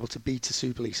had to be able to beat a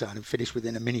Super League side and finish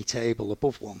within a mini table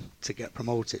above one to get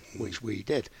promoted, which we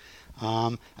did.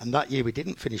 And that year we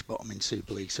didn't finish bottom in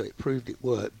Super League, so it proved it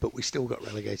worked, but we still got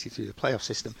relegated through the playoff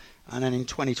system. And then in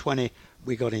 2020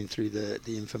 we got in through the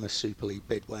infamous Super League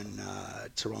bid when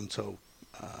Toronto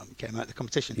came out of the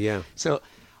competition. Yeah. So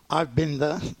I've been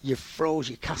there. You're froze,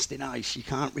 you're cast in ice, you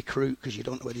can't recruit because you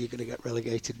don't know whether you're going to get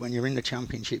relegated. When you're in the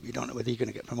championship, you don't know whether you're going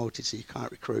to get promoted, so you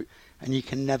can't recruit. And you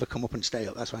can never come up and stay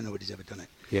up. That's why nobody's ever done it.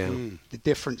 Yeah. The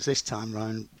difference this time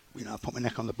round, I put my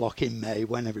neck on the block in May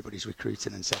when everybody's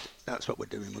recruiting and said, that's what we're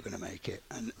doing, we're going to make it.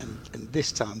 And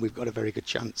this time we've got a very good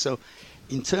chance. So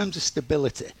in terms of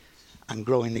stability and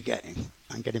growing the game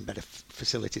and getting better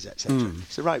facilities, etc.,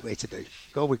 it's the right way to do.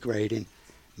 Go with grading.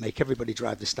 Make everybody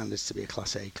drive the standards to be a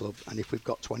Class A club, and if we've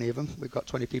got 20 of them, we've got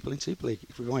 20 people in Super League.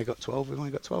 If we've only got 12, we've only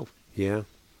got 12. Yeah.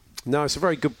 No, it's a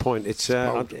very good point. It's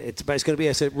going to be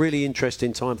a really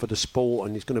interesting time for the sport,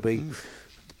 and it's going to be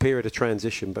a period of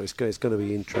transition, but it's going to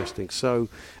be interesting. So,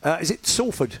 is it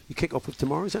Salford you kick off with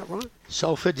tomorrow? Is that right?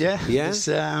 Salford, yeah.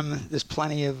 There's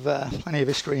plenty of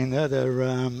history in there.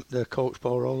 They're Coach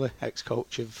Paul Rowley,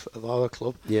 ex-coach of our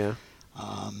club. Yeah.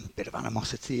 Bit of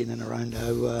animosity in and around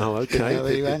how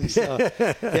okay. Went, so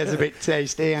it's a bit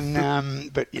tasty,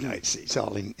 and but it's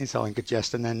all in good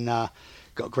jest. And then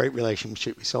got a great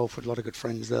relationship with Salford, a lot of good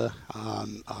friends there.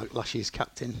 Last year's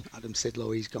captain Adam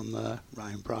Sidlow, he's gone there.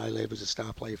 Ryan Briley was a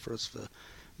star player for us for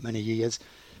many years.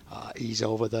 He's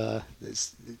over there.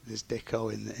 There's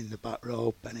Dicko in the back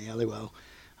row, Benny Elliwell.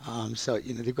 So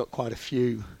they've got quite a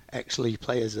few ex-league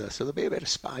players there, so there'll be a bit of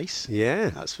spice. Yeah,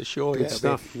 that's for sure. Good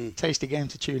stuff. Tasty game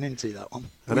to tune into, that one.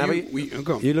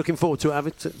 And you looking forward to have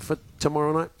it for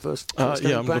tomorrow night? First,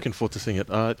 yeah, I'm looking forward to seeing it.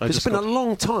 It's been a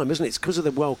long time, isn't it? It's because of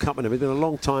the World Cup and everything. It's been a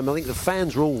long time. I think the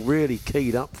fans are all really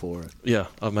keyed up for it. Yeah,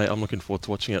 mate, I'm looking forward to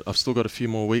watching it. I've still got a few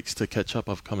more weeks to catch up.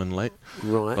 I've come in late,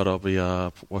 right? But I'll be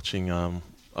watching.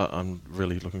 I'm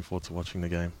really looking forward to watching the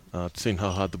game. Seeing how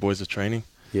hard the boys are training.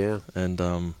 Yeah,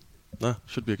 and. No,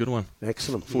 should be a good one.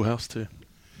 Excellent. Full house too.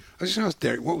 I was just asked,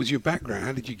 Derek, what was your background?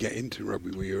 How did you get into rugby?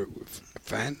 Were you a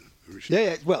fan?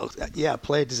 I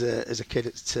played as a kid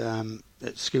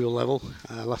at school level.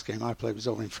 Last game I played was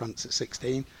over in France at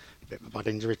 16. A bit of a bad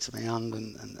injury to my hand,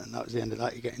 and that was the end of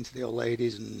that. You get into the old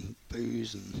ladies and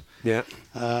booze and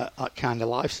that kind of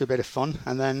life's a bit of fun.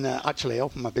 And then actually I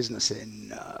opened my business in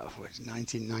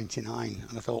 1999,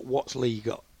 and I thought, what's Lee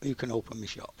got? Who can open my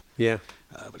shop? Yeah.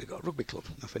 But I got a rugby club,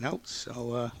 nothing else.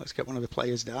 So let's get one of the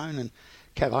players down. And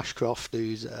Kev Ashcroft,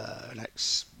 who's an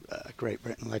ex-Great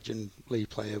Britain legend, League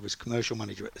player, was commercial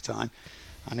manager at the time.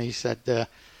 And he said,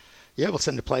 we'll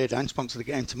send a player down, sponsor the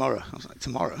game tomorrow. I was like,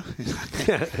 tomorrow?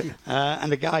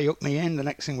 And the guy hooked me in. The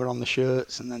next thing we're on the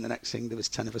shirts. And then the next thing, there was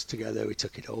 10 of us together. We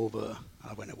took it over.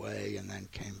 I went away and then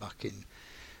came back in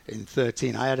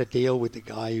 13. I had a deal with the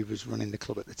guy who was running the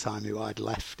club at the time, who I'd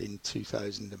left in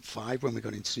 2005 when we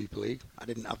got into Super League. I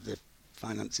didn't have the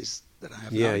finances that I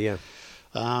have now. Yeah.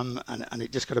 And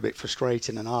it just got a bit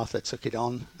frustrating, and Arthur took it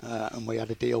on, and we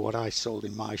had a deal. What I sold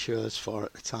in my shares for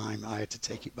at the time, I had to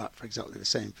take it back for exactly the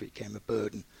same, if it became a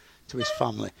burden to his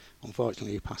family.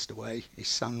 Unfortunately, he passed away. His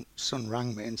son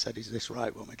rang me and said, "Is this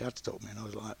right, what my dad's told me?" And I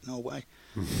was like, "No way."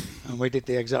 And we did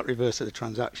the exact reverse of the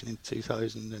transaction in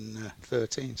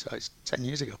 2013, so it's 10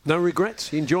 years ago. No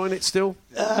regrets? You enjoying it still?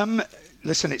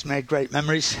 Listen, it's made great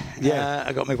memories. Yeah.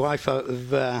 I got my wife out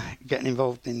of getting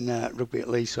involved in rugby at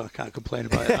Leeds, so I can't complain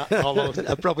about that. Although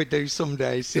I probably do some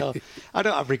days. So I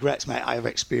don't have regrets, mate. I have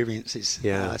experiences.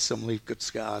 Yeah. Some leave good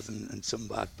scars and some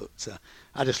bad. But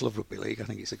I just love rugby league. I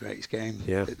think it's the greatest game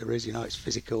that there is. It's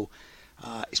physical.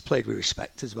 It's played with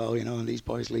respect as well, and these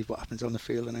boys leave what happens on the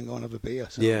field and then go and have a beer.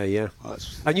 So,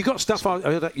 and you got stuff,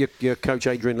 your coach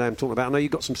Adrian Lamb talking about, I know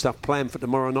you've got some stuff planned for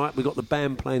tomorrow night. We've got the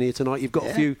band playing here tonight. You've got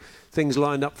a few things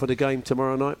lined up for the game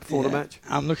tomorrow night before the match.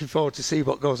 I'm looking forward to see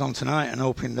what goes on tonight and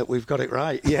hoping that we've got it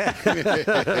right. Yeah.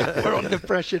 We're under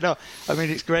pressure now. I mean,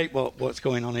 it's great what's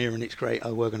going on here, and it's great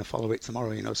how we're going to follow it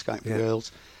tomorrow, Skype for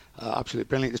Girls. Absolutely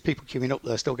brilliant. There's people queuing up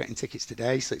there, still getting tickets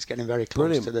today, so it's getting very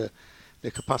close to the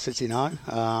capacity now,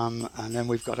 and then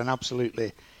we've got an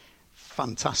absolutely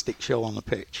fantastic show on the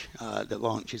pitch that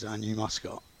launches our new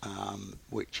mascot,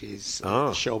 which is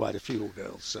a show by the Fuel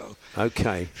Girls. So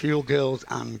Fuel Girls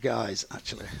and guys,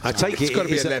 actually. I take it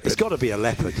it's got to be a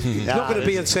leopard. It's not going to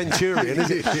be a centurion,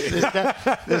 is it?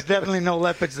 There's definitely no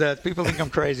leopards there. People think I'm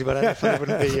crazy, but I definitely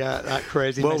wouldn't be that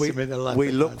crazy messing with a leopard.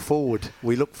 We look forward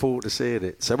to seeing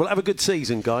it. So we'll have a good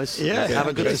season, guys. Have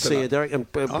a good to see you, Derek. And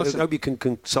awesome. I hope you can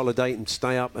consolidate and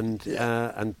stay up and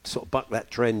sort of buck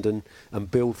that trend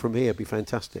and build from here. It'd be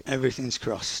fantastic. Everything's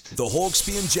crossed. The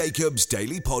Hawksbee and Jacobs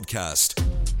Daily Podcast.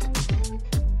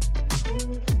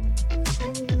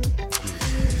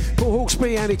 Paul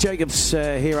Hawksbee, Andy Jacobs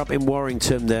here up in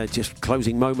Warrington. Just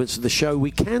closing moments of the show.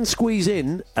 We can squeeze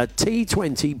in a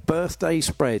T20 birthday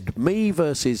spread. Me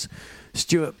versus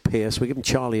Stuart Pearce. We're giving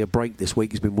Charlie a break this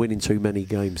week. He's been winning too many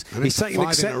games. He's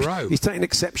taking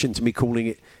exception to me calling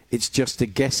it. It's just a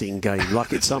guessing game,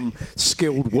 like it's some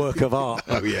skilled work of art.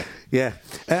 Oh, yeah. Yeah.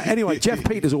 Anyway, Jeff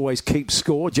Peters always keeps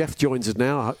score. Jeff joins us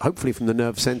now, hopefully from the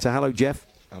Nerve Centre. Hello, Jeff.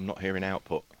 I'm not hearing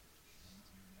output.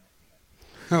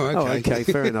 Oh, okay.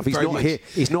 Fair enough.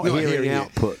 He's not hearing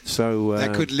output, so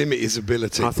that could limit his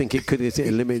ability. I think it could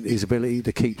limit his ability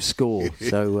to keep score.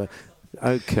 So.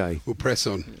 Okay. We'll press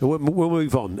on. We'll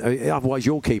move on. Otherwise,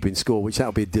 you're keeping score, which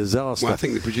that'll be a disaster. Well, I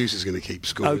think the producer's going to keep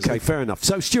score. Okay, fair enough.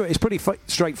 So, Stuart, it's pretty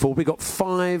straightforward. We've got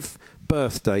 5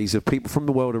 birthdays of people from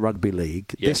the world of rugby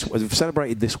league. Yes. We've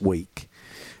celebrated this week.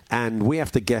 And we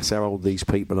have to guess how old these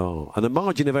people are. And the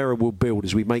margin of error will build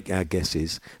as we make our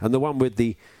guesses. And the one with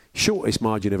the shortest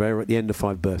margin of error at the end of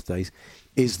 5 birthdays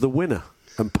is the winner.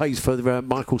 And pays for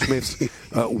Michael Smith's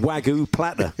Wagyu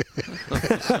platter.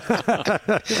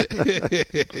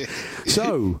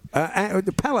 So,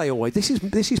 Pele always. This is.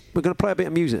 We're going to play a bit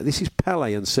of music. This is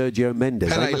Pele and Sergio Mendes.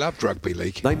 Pele loved rugby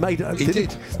league. They made.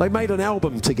 They made an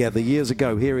album together years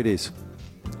ago. Here it is.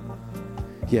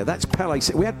 Yeah, that's Pele.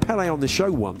 We had Pele on the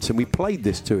show once, and we played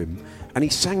this to him, and he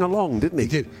sang along, didn't he?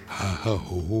 He did.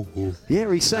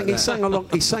 Yeah, he sang along.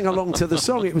 He sang along to the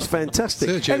song. It was fantastic.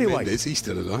 Sergio anyway, Mendes, he's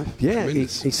still alive. Yeah, he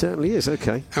certainly is.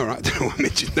 Okay. All right, I don't want to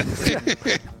mention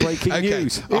that. Breaking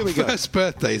news. Here we go. Our first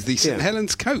birthday is the St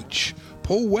Helens coach,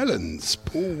 Paul Wellens.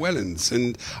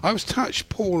 And I was touched.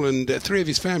 Paul and 3 of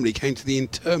his family came to the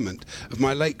interment of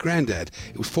my late granddad.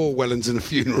 It was 4 Wellens and a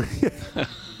funeral.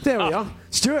 There we are.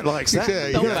 Stuart likes that. Yeah,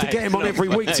 you have to get him on every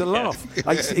week to laugh.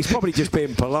 He's probably just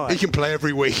being polite. He can play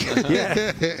every week.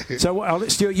 Yeah. So,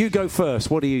 Stuart, you go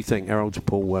first. What do you think? How old's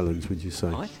Paul Wellens, would you say?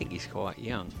 I think he's quite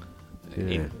young,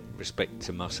 in respect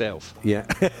to myself. Yeah.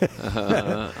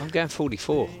 I'm going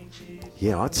 44.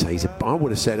 Yeah, I'd say I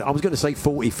would have said. I was going to say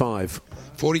 45.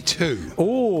 42.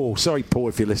 Oh, sorry, Paul,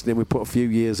 if you're listening. We put a few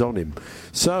years on him.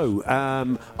 So,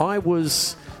 I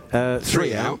was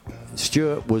 3 out.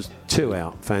 Stuart was 2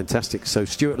 out. Fantastic. So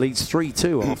Stuart leads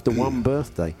 3-2 after 1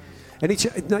 birthday.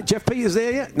 Jeff Peters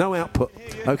there yet? No output.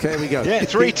 Okay, here we go. Yeah,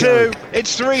 3-2.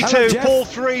 It's 3-2. Paul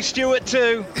 3, Stuart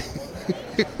 2.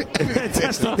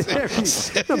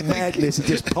 Fantastic. The madness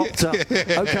just popped up.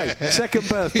 Okay, second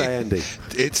birthday, Andy.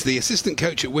 It's the assistant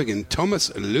coach at Wigan, Thomas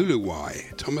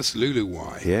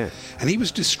Luluwai. Yeah. And he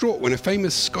was distraught when a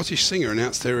famous Scottish singer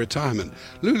announced her retirement.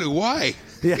 Luluwai.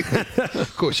 Yeah.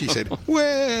 Of course, she said,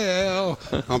 well,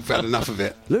 I've had enough of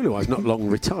it. Luluwai's not long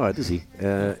retired, is he?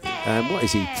 What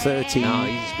is he, 30? No,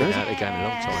 he's been out of the game a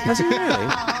long time. Has he really?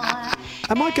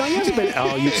 Am I going? He hasn't been.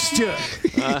 Oh, you Stuart.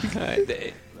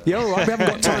 Yeah, all right, we haven't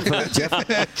got time for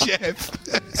that, Jeff.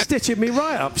 Stitching me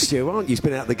right up, Stu, aren't you? He's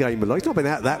been out of the game a lot. He's not been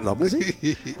out that long, has he? I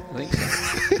think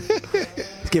so.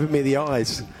 He's giving me the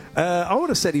eyes. I would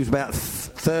have said he was about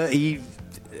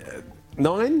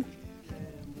 39.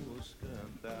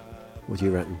 What do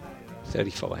you reckon?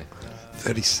 35.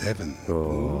 37.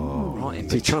 Oh,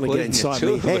 right. He's trying to get inside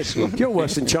my head. You're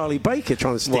worse than Charlie Baker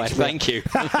trying to stitch me. Thank you.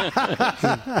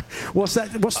 What's that?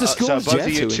 What's the score, So both Jeff?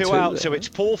 of you 2 out. So it's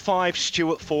Paul 5,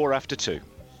 Stuart 4 after 2.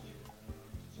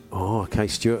 Oh, okay,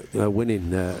 Stuart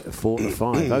winning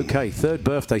 4-5. Okay, third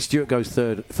birthday. Stuart goes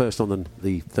first on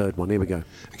the third one. Here we go.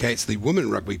 Okay, it's the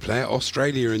woman rugby player,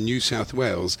 Australia and New South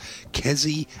Wales,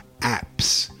 Kezzy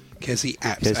Apps. Kezzy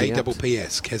Apps,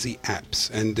 A-double-P-S, Kezzy Apps.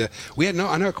 And I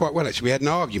know her quite well, actually. We had an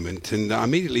argument, and I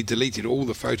immediately deleted all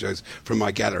the photos from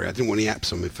my gallery. I didn't want any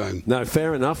apps on my phone. No,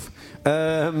 fair enough.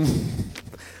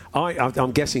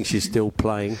 I'm guessing she's still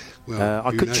playing. Well,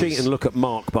 I could cheat and look at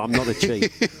Mark, but I'm not a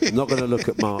cheat. I'm not going to look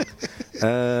at Mark.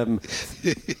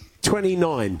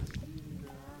 29.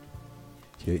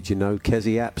 Do you know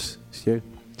Kezzy Apps, Stu?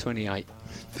 28.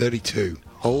 32.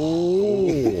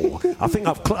 Oh, I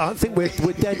think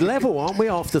we're dead level, aren't we?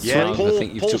 After 3. Yeah,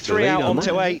 Paul 3 out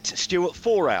onto 8. Stuart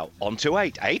 4 out onto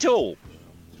 8. 8 all.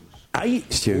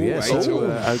 8, Stu. Yes.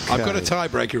 Okay. I've got a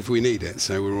tiebreaker if we need it,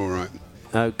 so we're all right.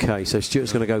 Okay, so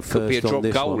Stuart's going to go first. Could be a drop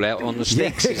goal one. out on the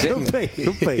sticks, is it? Could be.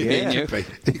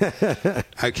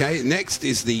 Okay, next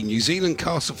is the New Zealand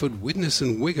Castleford, Widnes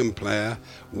and Wigan player,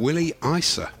 Willie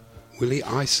Isa.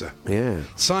 Yeah.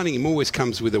 Signing him always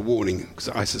comes with a warning, because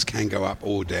ISAs can go up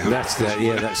or down. That's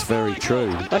very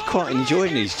true. I'm quite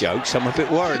enjoying these jokes. I'm a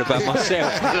bit worried about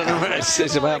myself. I don't know what it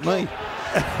says about me.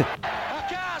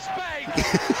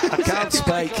 I can't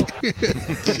speak.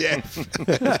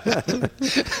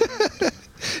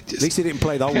 At least he didn't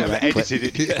play the whole of that clip.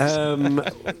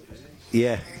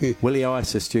 Yeah, Willie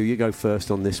Isa, Stu, you go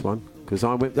first on this one, because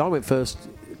I went first.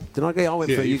 Did I go? I went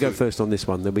first. You go first on this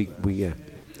one. Then we yeah.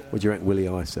 What do you reckon, Willie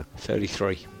Isa?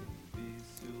 33.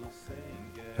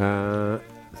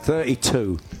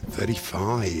 32.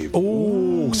 35.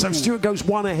 Oh, so Stuart goes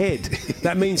one ahead.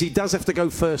 That means he does have to go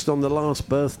first on the last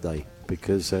birthday,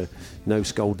 because no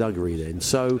skullduggery then.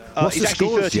 So what's the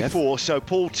score, It's actually 34, Jeff? so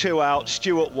Paul 2 out,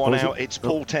 Stuart 1 out. It's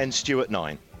Paul 10, Stuart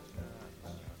 9.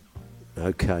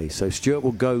 Okay, so Stuart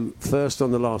will go first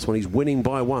on the last one. He's winning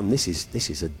by 1. This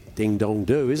is a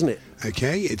ding-dong-do, isn't it?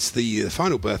 Okay, it's the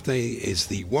final birthday is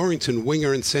the Warrington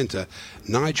winger and centre,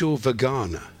 Nigel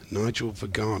Vagana.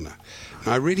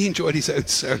 I really enjoyed his own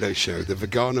solo show, the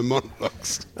Vagana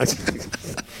Monologues.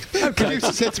 Okay.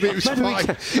 Producer said to me it was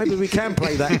fine. Maybe we can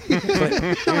play that.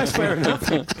 That's fair enough.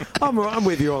 I'm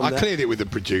with you on that. I cleared it with the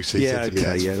producer. He said to me,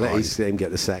 okay, let him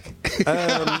get the sack.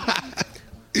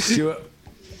 Stuart.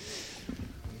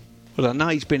 Well, I know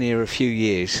he's been here a few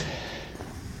years.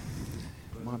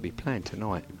 Might be playing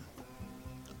tonight.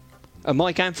 Am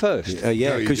I going first?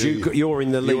 Yeah, because you're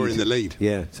in the lead. You're in the lead.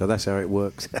 Yeah, so that's how it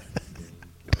works. What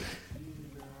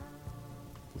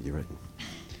do you reckon?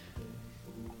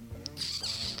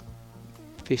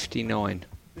 59.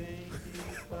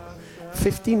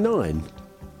 59?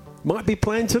 Might be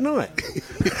playing tonight.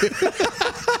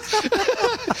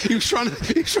 He was trying to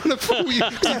fool you.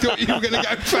 He thought you were going to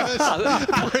go first.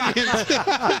 Brilliant.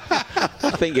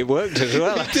 I think it worked as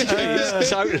well. He's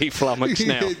totally flummoxed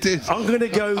now. It did. I'm going to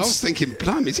go... I was thinking,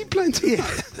 blimey, is he playing tonight?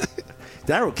 Yeah.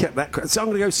 Darryl kept that... So I'm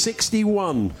going to go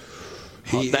 61.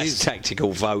 That's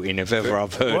tactical voting if ever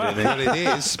I've heard it. Well, it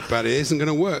is, but it isn't going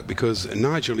to work because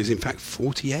Nigel is in fact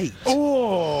 48.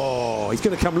 Oh, he's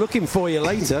going to come looking for you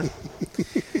later.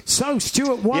 So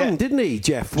Stuart won, didn't he,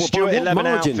 Jeff? Stuart 11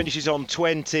 out, finishes on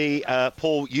 20.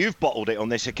 Paul, you've bottled it on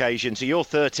this occasion, so you're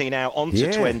 13 out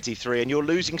onto 23, and your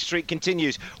losing streak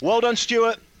continues. Well done,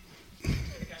 Stuart.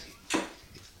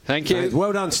 Thank you.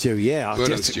 Well done, Stu. Yeah, well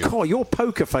done, Stu. God, your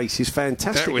poker face is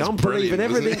fantastic. I'm believing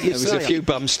everything you say. There was a few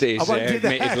bum steers there,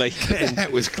 admittedly.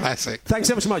 That was classic. Thanks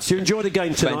ever so much, Stu. Enjoy the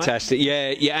game tonight. Fantastic.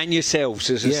 Yeah, and yourselves,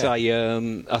 as I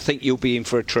say. I think you'll be in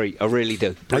for a treat. I really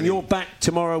do. Brilliant. And you're back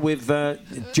tomorrow with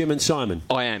Jim and Simon.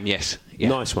 I am. Yes. Yeah.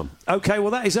 Nice one. Okay,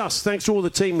 well that is us. Thanks to all the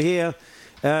team here.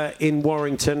 In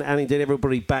Warrington, and indeed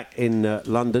everybody back in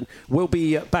London. We'll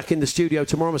be back in the studio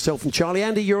tomorrow, myself and Charlie.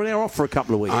 Andy, you're on air off for a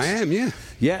couple of weeks. I am, yeah.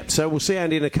 Yeah, so we'll see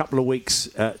Andy in a couple of weeks'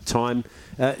 time.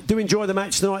 Do enjoy the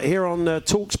match tonight here on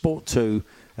TalkSport 2.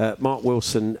 Mark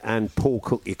Wilson and Paul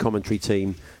Cook, your commentary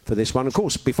team for this one. Of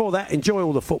course, before that, enjoy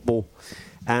all the football,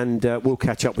 and we'll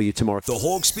catch up with you tomorrow. The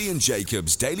Hawksbee and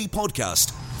Jacobs Daily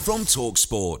Podcast from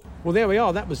TalkSport. Well, there we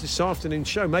are. That was this afternoon's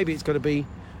show. Maybe it's got to be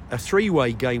a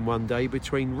three-way game one day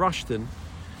between Rushton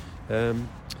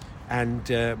and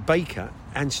Baker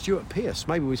and Stuart Pearce.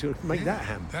 Maybe we should make that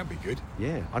happen. That'd be good.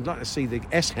 Yeah, I'd like to see the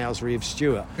S-housery of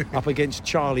Stuart up against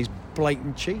Charlie's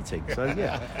blatant cheating. So,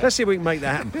 yeah, let's see if we can make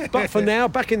that happen. But for now,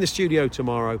 back in the studio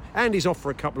tomorrow. Andy's off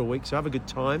for a couple of weeks, so have a good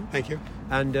time. Thank you.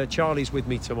 And Charlie's with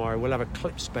me tomorrow. We'll have a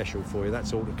clip special for you.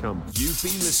 That's all to come. You've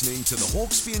been listening to the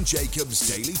Hawksbee and Jacobs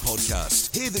Daily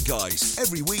Podcast. Hear the guys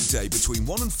every weekday between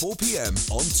 1 and 4 p.m.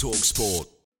 on TalkSport.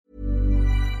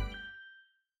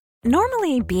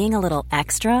 Normally, being a little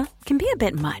extra can be a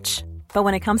bit much. But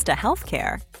when it comes to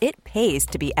healthcare, it pays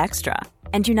to be extra.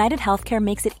 And United Healthcare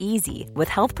makes it easy with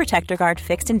Health Protector Guard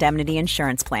fixed indemnity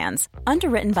insurance plans.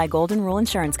 Underwritten by Golden Rule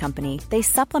Insurance Company, they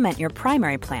supplement your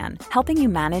primary plan, helping you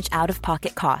manage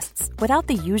out-of-pocket costs without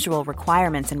the usual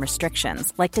requirements and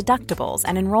restrictions like deductibles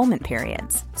and enrollment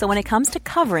periods. So when it comes to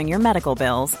covering your medical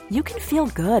bills, you can feel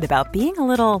good about being a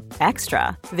little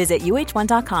extra. Visit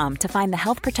uh1.com to find the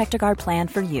Health Protector Guard plan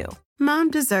for you.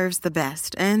 Mom deserves the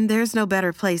best, and there's no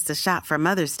better place to shop for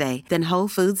Mother's Day than Whole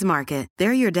Foods Market.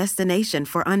 They're your destination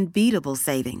for unbeatable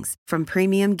savings, from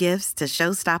premium gifts to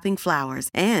show-stopping flowers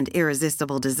and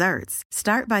irresistible desserts.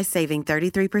 Start by saving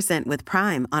 33% with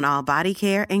Prime on all body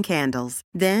care and candles.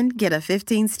 Then get a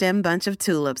 15-stem bunch of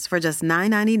tulips for just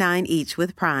 $9.99 each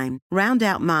with Prime. Round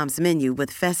out Mom's menu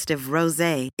with festive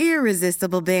rosé,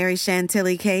 irresistible berry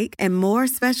chantilly cake, and more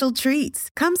special treats.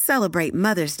 Come celebrate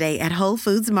Mother's Day at Whole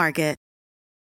Foods Market.